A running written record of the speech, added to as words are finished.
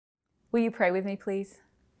Will you pray with me, please?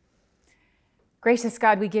 Gracious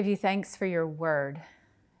God, we give you thanks for your word.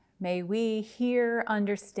 May we hear,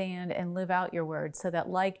 understand, and live out your word so that,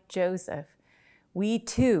 like Joseph, we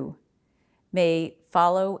too may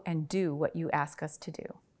follow and do what you ask us to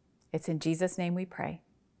do. It's in Jesus' name we pray.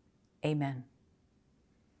 Amen.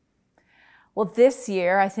 Well, this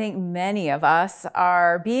year, I think many of us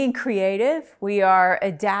are being creative. We are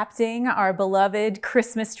adapting our beloved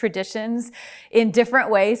Christmas traditions in different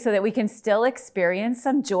ways so that we can still experience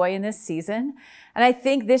some joy in this season. And I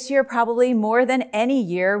think this year, probably more than any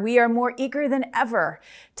year, we are more eager than ever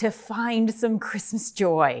to find some Christmas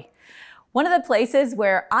joy. One of the places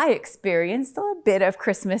where I experienced a bit of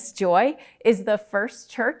Christmas joy is the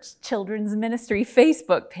First Church Children's Ministry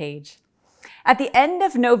Facebook page. At the end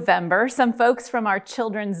of November, some folks from our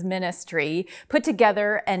children's ministry put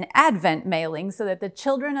together an Advent mailing so that the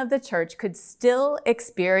children of the church could still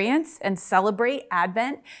experience and celebrate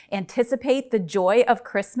Advent, anticipate the joy of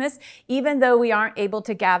Christmas, even though we aren't able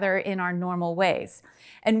to gather in our normal ways.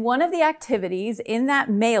 And one of the activities in that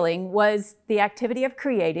mailing was the activity of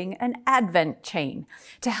creating an Advent chain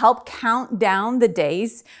to help count down the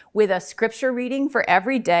days with a scripture reading for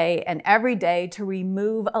every day and every day to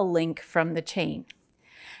remove a link from the chain.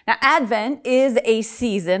 Now, Advent is a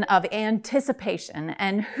season of anticipation,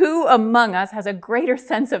 and who among us has a greater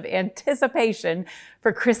sense of anticipation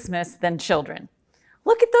for Christmas than children?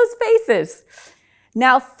 Look at those faces.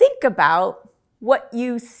 Now, think about what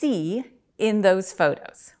you see in those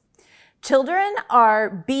photos. Children are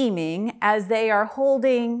beaming as they are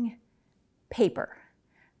holding paper,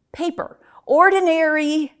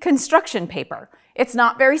 ordinary construction paper. It's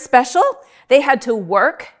not very special. They had to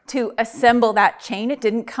work to assemble that chain. It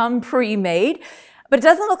didn't come pre-made, but it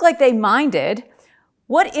doesn't look like they minded.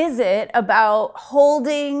 What is it about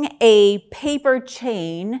holding a paper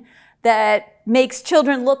chain that makes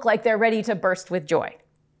children look like they're ready to burst with joy?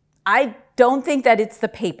 I don't think that it's the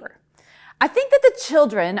paper. I think that the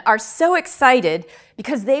children are so excited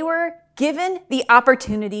because they were given the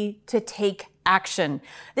opportunity to take action.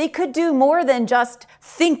 They could do more than just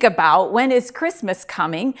think about when is Christmas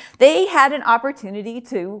coming. They had an opportunity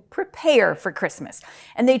to prepare for Christmas.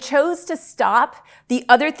 And they chose to stop the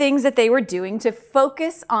other things that they were doing to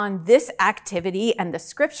focus on this activity and the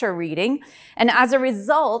scripture reading. And as a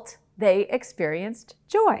result, they experienced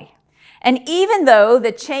joy. And even though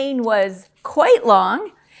the chain was quite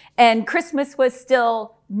long, and Christmas was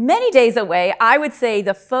still many days away, I would say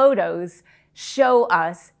the photos show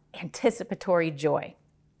us anticipatory joy.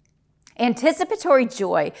 Anticipatory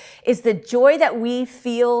joy is the joy that we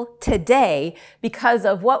feel today because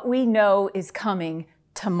of what we know is coming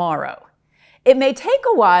tomorrow. It may take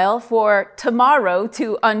a while for tomorrow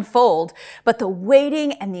to unfold, but the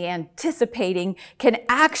waiting and the anticipating can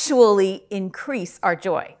actually increase our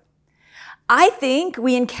joy. I think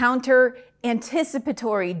we encounter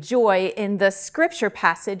anticipatory joy in the scripture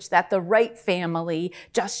passage that the Wright family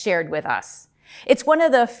just shared with us. It's one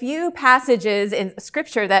of the few passages in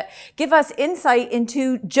scripture that give us insight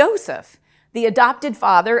into Joseph, the adopted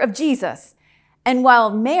father of Jesus. And while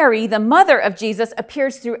Mary, the mother of Jesus,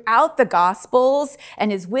 appears throughout the Gospels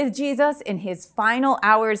and is with Jesus in his final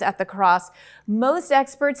hours at the cross, most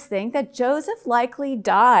experts think that Joseph likely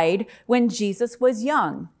died when Jesus was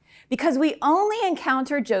young, because we only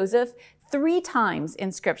encounter Joseph 3 times in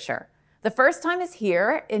Scripture. The first time is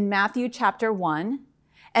here in Matthew chapter 1,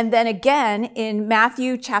 and then again in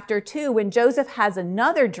Matthew chapter 2 when Joseph has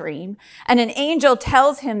another dream and an angel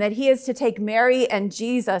tells him that he is to take Mary and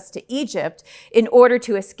Jesus to Egypt in order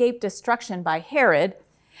to escape destruction by Herod.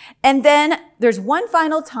 And then there's one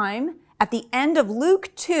final time at the end of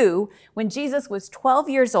Luke 2 when Jesus was 12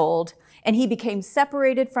 years old and he became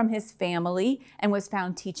separated from his family and was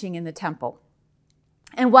found teaching in the temple.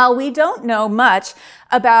 And while we don't know much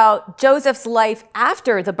about Joseph's life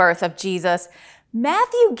after the birth of Jesus,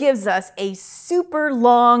 Matthew gives us a super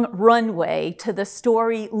long runway to the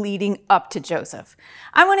story leading up to Joseph.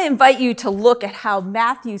 I want to invite you to look at how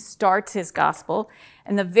Matthew starts his gospel.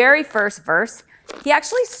 In the very first verse, he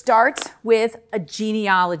actually starts with a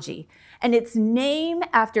genealogy. And it's name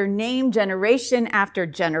after name, generation after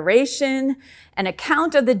generation, an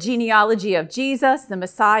account of the genealogy of Jesus, the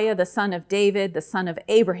Messiah, the son of David, the son of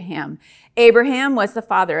Abraham. Abraham was the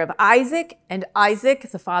father of Isaac, and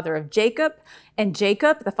Isaac the father of Jacob, and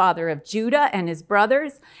Jacob the father of Judah and his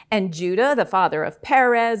brothers, and Judah the father of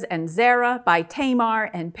Perez and Zerah by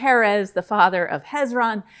Tamar, and Perez the father of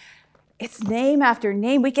Hezron. It's name after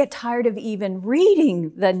name. We get tired of even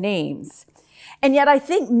reading the names. And yet I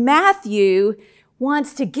think Matthew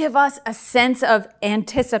wants to give us a sense of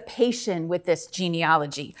anticipation with this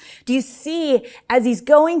genealogy. Do you see, as he's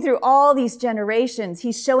going through all these generations,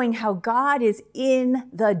 he's showing how God is in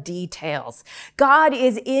the details. God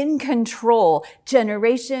is in control,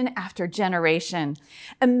 generation after generation.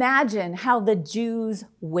 Imagine how the Jews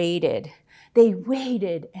waited. They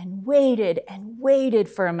waited and waited and waited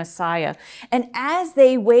for a Messiah. And as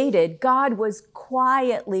they waited, God was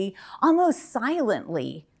quietly, almost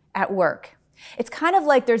silently at work. It's kind of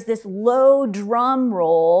like there's this low drum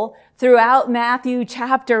roll throughout Matthew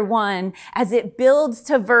chapter 1 as it builds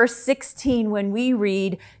to verse 16 when we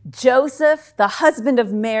read, Joseph, the husband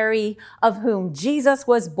of Mary, of whom Jesus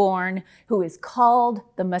was born, who is called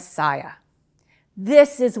the Messiah.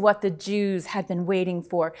 This is what the Jews had been waiting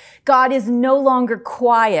for. God is no longer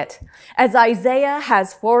quiet. As Isaiah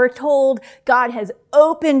has foretold, God has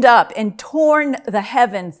opened up and torn the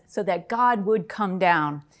heavens so that God would come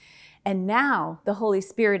down. And now the Holy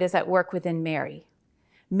Spirit is at work within Mary.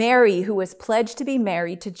 Mary, who was pledged to be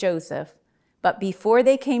married to Joseph, but before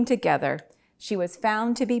they came together, she was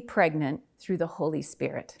found to be pregnant through the Holy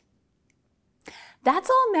Spirit. That's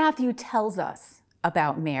all Matthew tells us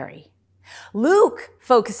about Mary. Luke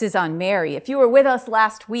focuses on Mary. If you were with us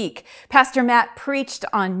last week, Pastor Matt preached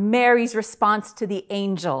on Mary's response to the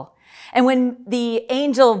angel. And when the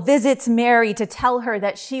angel visits Mary to tell her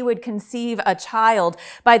that she would conceive a child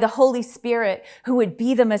by the Holy Spirit who would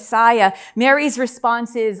be the Messiah, Mary's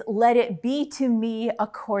response is, "Let it be to me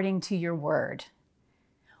according to your word."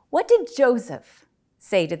 What did Joseph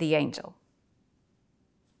say to the angel?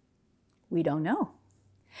 We don't know.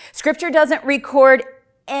 Scripture doesn't record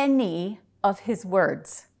any of his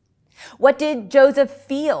words. What did Joseph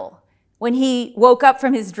feel when he woke up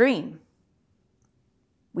from his dream?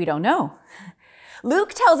 We don't know.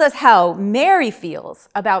 Luke tells us how Mary feels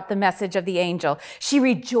about the message of the angel. She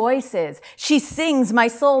rejoices. She sings, "My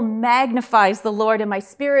soul magnifies the Lord, and my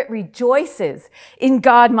spirit rejoices in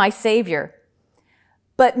God, my Savior."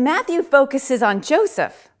 But Matthew focuses on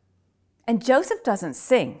Joseph, and Joseph doesn't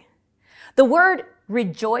sing. The word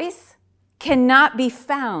rejoice cannot be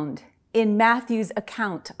found in Matthew's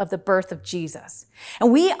account of the birth of Jesus.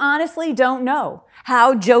 And we honestly don't know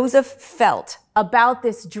how Joseph felt about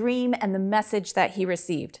this dream and the message that he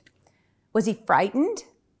received. Was he frightened?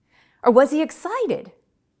 Or was he excited?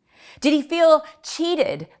 Did he feel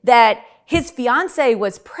cheated that his fiancée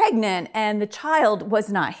was pregnant and the child was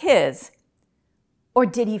not his? Or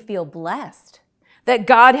did he feel blessed that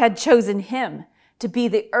God had chosen him to be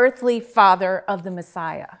the earthly father of the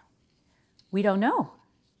Messiah? We don't know.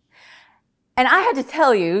 And I had to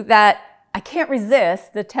tell you that I can't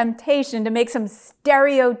resist the temptation to make some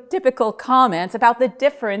stereotypical comments about the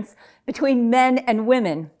difference between men and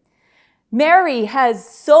women. Mary has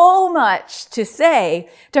so much to say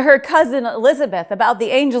to her cousin Elizabeth about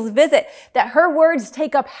the angel's visit that her words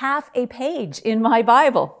take up half a page in my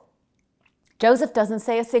Bible. Joseph doesn't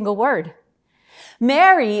say a single word.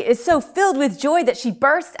 Mary is so filled with joy that she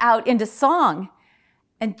bursts out into song.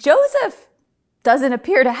 And Joseph doesn't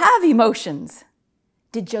appear to have emotions.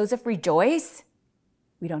 Did Joseph rejoice?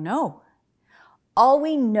 We don't know. All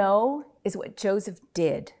we know is what Joseph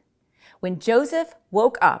did. When Joseph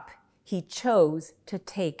woke up, he chose to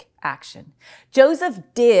take action. Joseph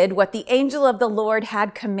did what the angel of the Lord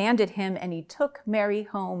had commanded him, and he took Mary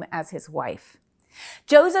home as his wife.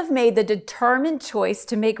 Joseph made the determined choice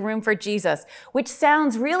to make room for Jesus, which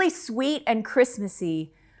sounds really sweet and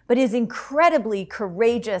Christmassy, but is incredibly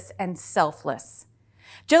courageous and selfless.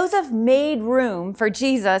 Joseph made room for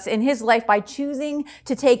Jesus in his life by choosing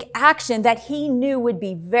to take action that he knew would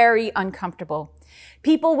be very uncomfortable.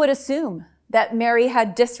 People would assume that Mary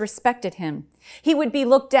had disrespected him. He would be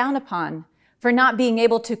looked down upon for not being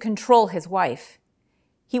able to control his wife.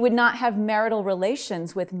 He would not have marital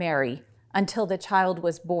relations with Mary until the child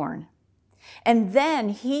was born. And then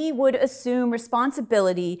he would assume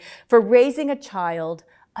responsibility for raising a child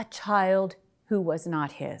who was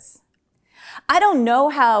not his. I don't know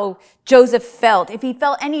how Joseph felt, if he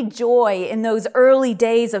felt any joy in those early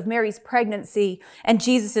days of Mary's pregnancy and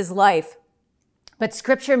Jesus' life. But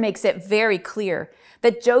Scripture makes it very clear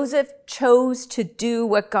that Joseph chose to do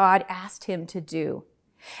what God asked him to do.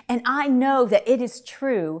 And I know that it is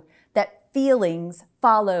true that feelings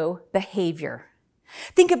follow behavior.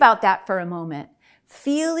 Think about that for a moment.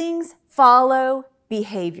 Feelings follow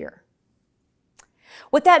behavior.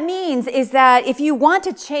 What that means is that if you want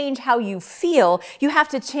to change how you feel, you have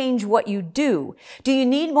to change what you do. Do you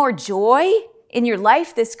need more joy in your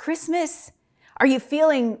life this Christmas? Are you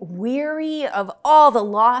feeling weary of all the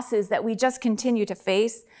losses that we just continue to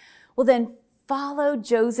face? Well, then follow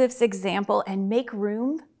Joseph's example and make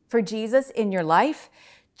room for Jesus in your life,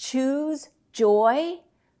 choose joy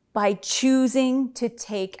by choosing to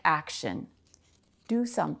take action. Do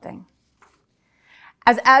something.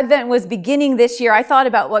 As Advent was beginning this year, I thought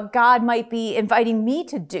about what God might be inviting me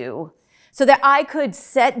to do so that I could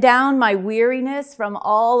set down my weariness from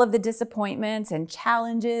all of the disappointments and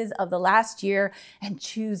challenges of the last year and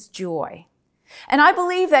choose joy. And I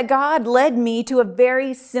believe that God led me to a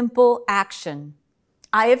very simple action.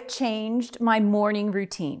 I have changed my morning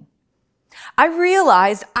routine. I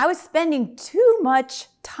realized I was spending too much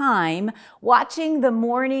time watching the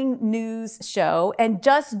morning news show and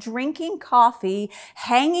just drinking coffee,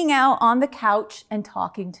 hanging out on the couch, and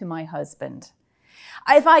talking to my husband.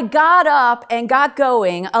 If I got up and got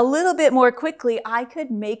going a little bit more quickly, I could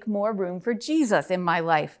make more room for Jesus in my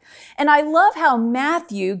life. And I love how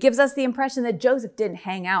Matthew gives us the impression that Joseph didn't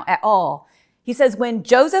hang out at all. He says, when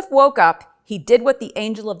Joseph woke up, he did what the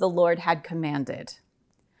angel of the Lord had commanded.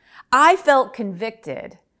 I felt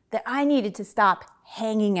convicted that I needed to stop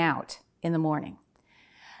hanging out in the morning.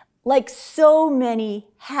 Like so many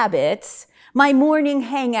habits, my morning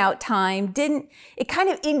hangout time it kind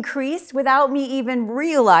of increased without me even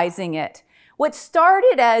realizing it. What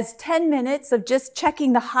started as 10 minutes of just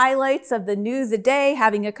checking the highlights of the news a day,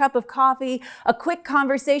 having a cup of coffee, a quick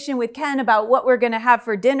conversation with Ken about what we're going to have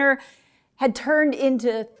for dinner, had turned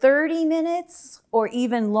into 30 minutes or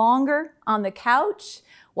even longer on the couch,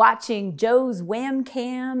 watching Joe's Wham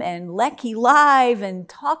Cam and Lecky Live and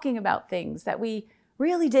talking about things that we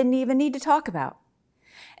really didn't even need to talk about.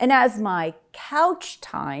 And as my couch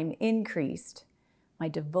time increased, my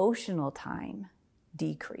devotional time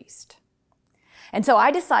decreased. And so I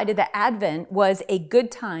decided that Advent was a good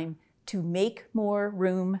time to make more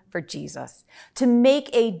room for Jesus, to make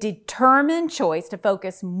a determined choice to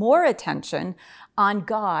focus more attention on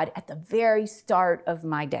God at the very start of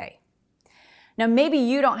my day. Now, maybe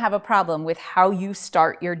you don't have a problem with how you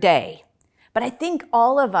start your day, but I think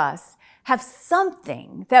all of us have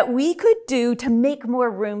something that we could do to make more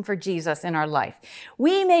room for Jesus in our life.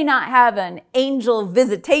 We may not have an angel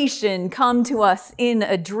visitation come to us in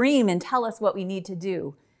a dream and tell us what we need to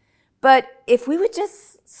do, but if we would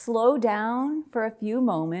just slow down for a few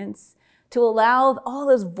moments to allow all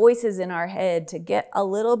those voices in our head to get a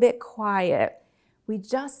little bit quiet, we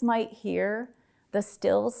just might hear the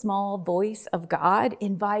still small voice of God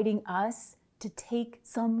inviting us to take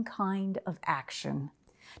some kind of action,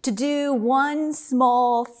 to do one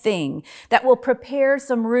small thing that will prepare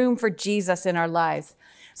some room for Jesus in our lives.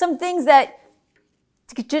 Some things that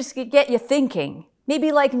just get you thinking.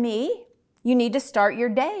 Maybe like me, you need to start your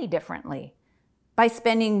day differently by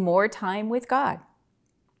spending more time with God.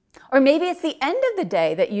 Or maybe it's the end of the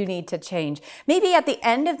day that you need to change. Maybe at the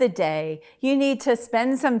end of the day, you need to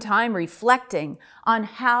spend some time reflecting on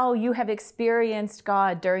how you have experienced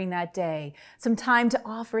God during that day, some time to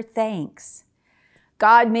offer thanks.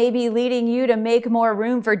 God may be leading you to make more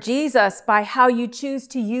room for Jesus by how you choose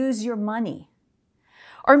to use your money.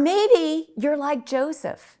 Or maybe you're like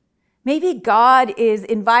Joseph. Maybe God is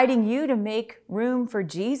inviting you to make room for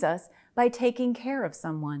Jesus by taking care of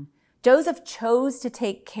someone. Joseph chose to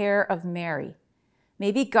take care of Mary.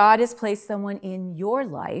 Maybe God has placed someone in your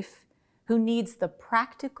life who needs the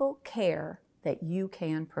practical care that you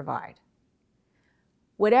can provide.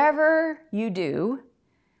 Whatever you do,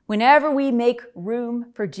 whenever we make room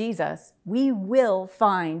for Jesus, we will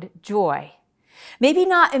find joy. Maybe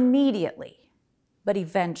not immediately, but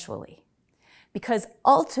eventually. Because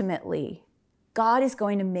ultimately, God is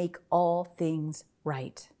going to make all things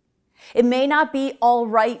right. It may not be all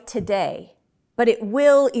right today, but it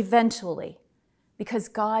will eventually, because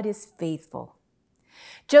God is faithful.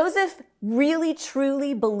 Joseph really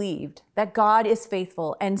truly believed that God is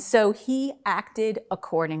faithful, and so he acted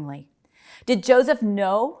accordingly. Did Joseph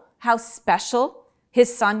know how special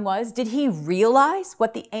his son was? Did he realize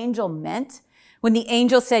what the angel meant when the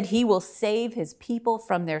angel said he will save his people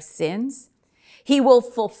from their sins? He will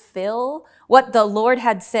fulfill what the Lord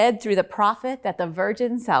had said through the prophet, that the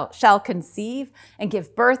virgin shall conceive and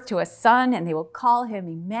give birth to a son, and they will call him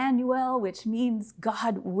Emmanuel, which means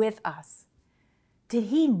God with us. Did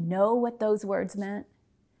he know what those words meant?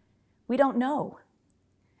 We don't know.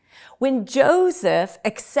 When Joseph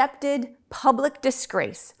accepted public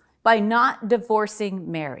disgrace by not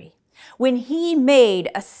divorcing Mary, when he made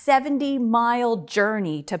a 70-mile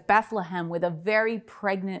journey to Bethlehem with a very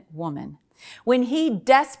pregnant woman, when he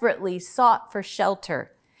desperately sought for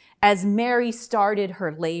shelter as Mary started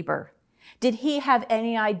her labor, did he have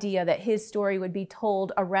any idea that his story would be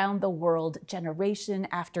told around the world generation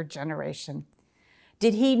after generation?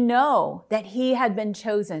 Did he know that he had been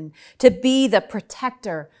chosen to be the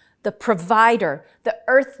protector, the provider, the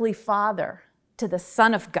earthly father, to the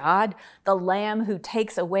Son of God, the Lamb who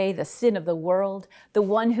takes away the sin of the world, the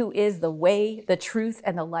one who is the way, the truth,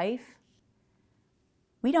 and the life?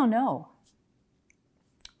 We don't know.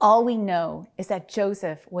 All we know is that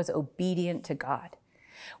Joseph was obedient to God.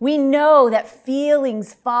 We know that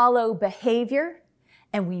feelings follow behavior,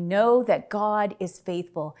 and we know that God is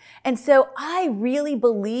faithful. And so I really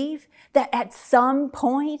believe that at some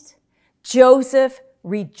point, Joseph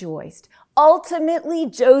rejoiced. Ultimately,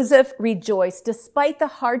 Joseph rejoiced despite the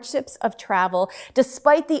hardships of travel,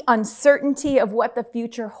 despite the uncertainty of what the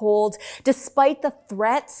future holds, despite the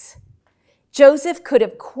threats. Joseph could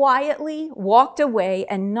have quietly walked away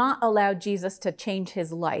and not allowed Jesus to change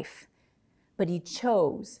his life, but he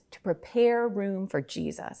chose to prepare room for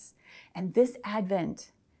Jesus. And this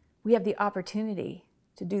Advent, we have the opportunity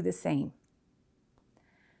to do the same.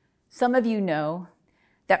 Some of you know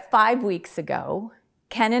that 5 weeks ago,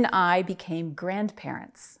 Ken and I became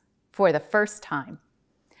grandparents for the first time.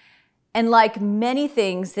 And like many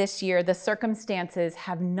things this year, the circumstances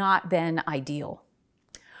have not been ideal.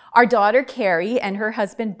 Our daughter, Carrie, and her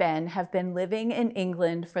husband, Ben, have been living in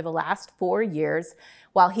England for the last 4 years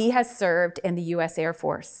while he has served in the U.S. Air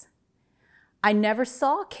Force. I never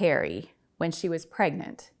saw Carrie when she was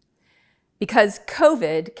pregnant because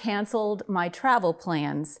COVID canceled my travel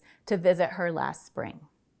plans to visit her last spring.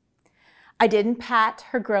 I didn't pat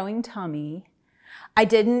her growing tummy. I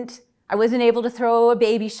wasn't able to throw a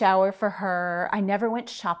baby shower for her. I never went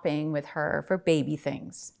shopping with her for baby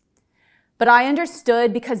things. But I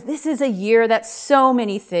understood because this is a year that so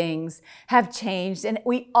many things have changed and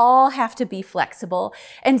we all have to be flexible.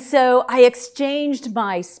 And so I exchanged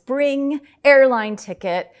my spring airline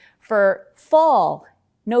ticket for fall,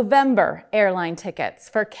 November airline tickets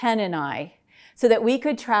for Ken and I so that we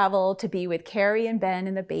could travel to be with Carrie and Ben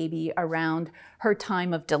and the baby around her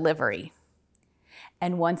time of delivery.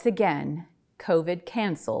 And once again, COVID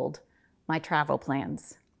canceled my travel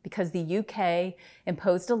plans because the UK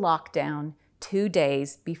imposed a lockdown 2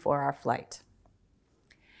 days before our flight.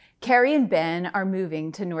 Carrie and Ben are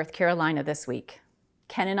moving to North Carolina this week.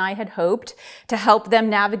 Ken and I had hoped to help them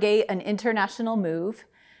navigate an international move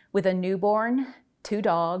with a newborn, 2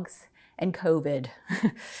 dogs, and COVID.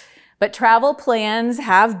 But travel plans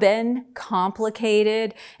have been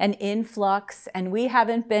complicated and in flux, and we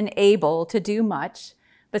haven't been able to do much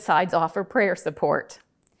besides offer prayer support.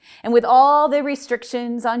 And with all the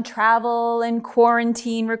restrictions on travel and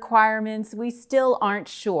quarantine requirements, we still aren't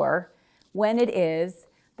sure when it is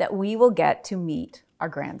that we will get to meet our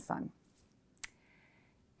grandson.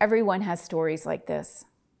 Everyone has stories like this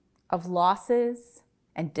of losses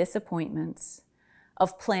and disappointments,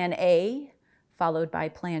 of plan A, followed by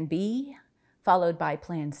plan B, followed by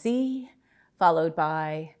plan C, followed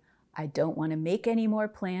by, I don't want to make any more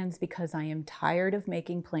plans because I am tired of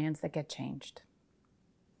making plans that get changed.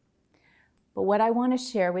 But what I want to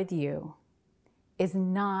share with you is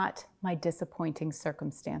not my disappointing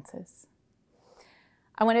circumstances.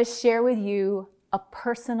 I want to share with you a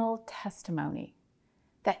personal testimony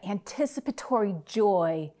that anticipatory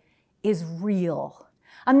joy is real.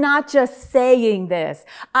 I'm not just saying this.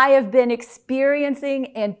 I have been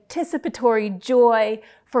experiencing anticipatory joy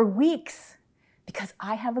for weeks because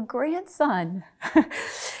I have a grandson.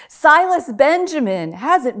 Silas Benjamin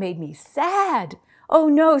hasn't made me sad. Oh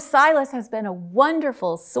no, Silas has been a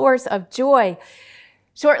wonderful source of joy.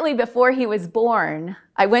 Shortly before he was born,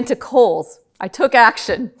 I went to Kohl's. I took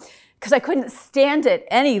action because I couldn't stand it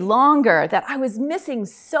any longer, that I was missing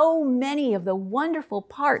so many of the wonderful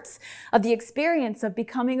parts of the experience of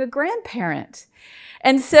becoming a grandparent.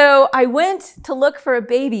 And so I went to look for a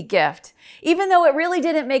baby gift, even though it really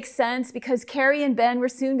didn't make sense because Carrie and Ben were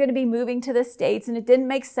soon going to be moving to the States and it didn't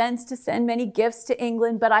make sense to send many gifts to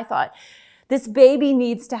England. But I thought, this baby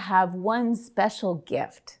needs to have one special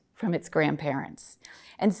gift from its grandparents.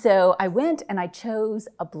 And so I went and I chose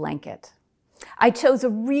a blanket. I chose a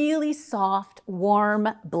really soft, warm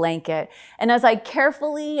blanket. And as I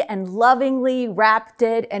carefully and lovingly wrapped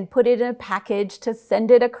it and put it in a package to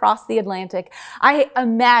send it across the Atlantic, I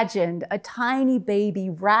imagined a tiny baby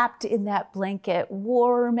wrapped in that blanket,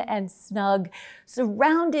 warm and snug,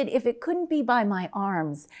 surrounded, if it couldn't be by my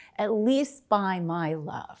arms, at least by my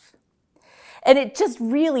love. And it just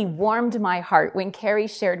really warmed my heart when Carrie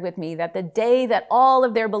shared with me that the day that all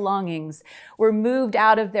of their belongings were moved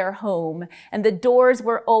out of their home and the doors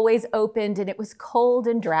were always opened and it was cold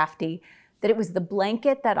and drafty, that it was the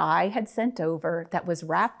blanket that I had sent over that was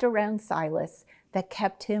wrapped around Silas that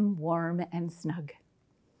kept him warm and snug.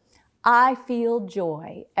 I feel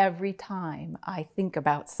joy every time I think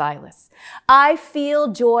about Silas. I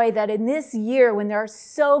feel joy that in this year, when there are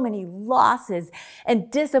so many losses and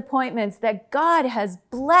disappointments, that God has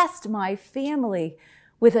blessed my family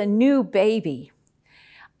with a new baby.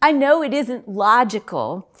 I know it isn't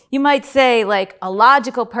logical. You might say, like, a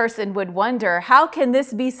logical person would wonder, how can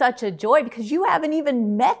this be such a joy? Because you haven't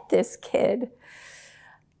even met this kid.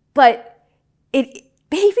 But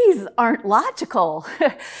babies aren't logical.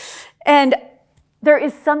 And there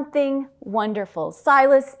is something wonderful.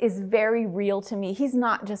 Silas is very real to me. He's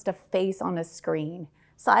not just a face on a screen.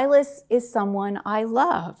 Silas is someone I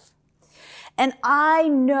love. And I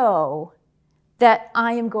know that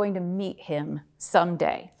I am going to meet him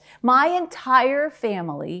someday. My entire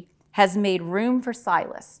family has made room for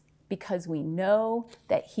Silas because we know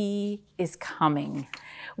that he is coming.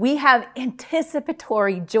 We have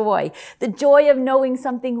anticipatory joy, the joy of knowing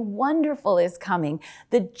something wonderful is coming,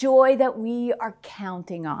 the joy that we are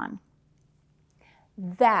counting on.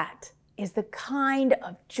 That is the kind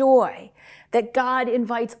of joy that God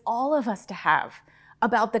invites all of us to have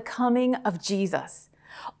about the coming of Jesus.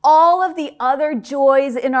 All of the other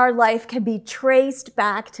joys in our life can be traced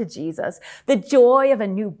back to Jesus. The joy of a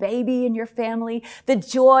new baby in your family, the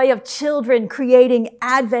joy of children creating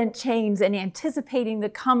Advent chains and anticipating the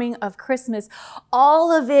coming of Christmas,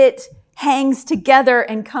 all of it hangs together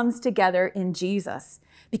and comes together in Jesus,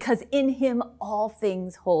 because in him all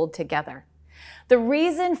things hold together. The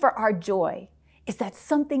reason for our joy is that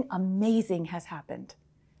something amazing has happened.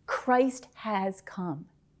 Christ has come.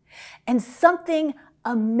 And something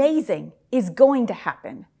amazing is going to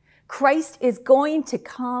happen. Christ is going to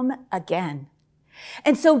come again.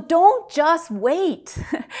 And so don't just wait.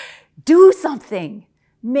 Do something.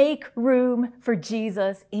 Make room for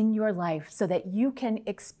Jesus in your life so that you can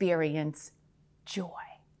experience joy.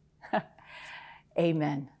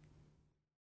 Amen.